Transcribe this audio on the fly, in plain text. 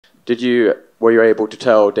Were you able to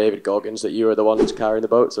tell David Goggins that you were the ones carrying the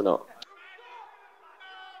boats or not?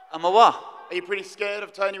 Am I what? Are you pretty scared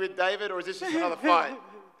of Tony with David, or is this just another fight?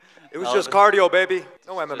 It was just cardio, baby.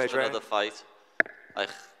 No MMA just training. Another fight. Like,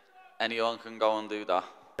 anyone can go and do that.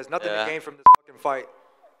 There's nothing to gain from this fucking fight.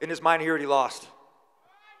 In his mind, he already lost.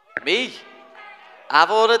 Me? I've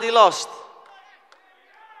already lost.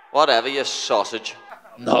 Whatever, you sausage.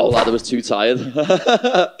 No, lad, I was too tired.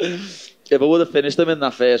 If I would have finished him in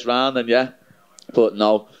that first round, then yeah. But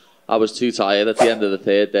no, I was too tired at the end of the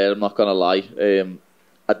third there, I'm not going to lie.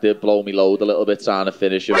 I did blow me load a little bit trying to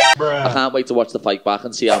finish him. I can't wait to watch the fight back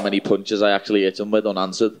and see how many punches I actually hit him with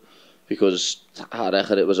unanswered. Because I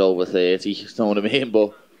reckon it was over 30, you know what I mean?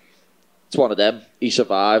 But it's one of them. He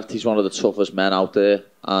survived. He's one of the toughest men out there.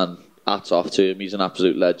 And hats off to him. He's an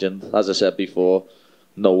absolute legend. As I said before,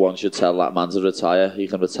 no one should tell that man to retire. He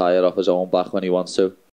can retire off his own back when he wants to.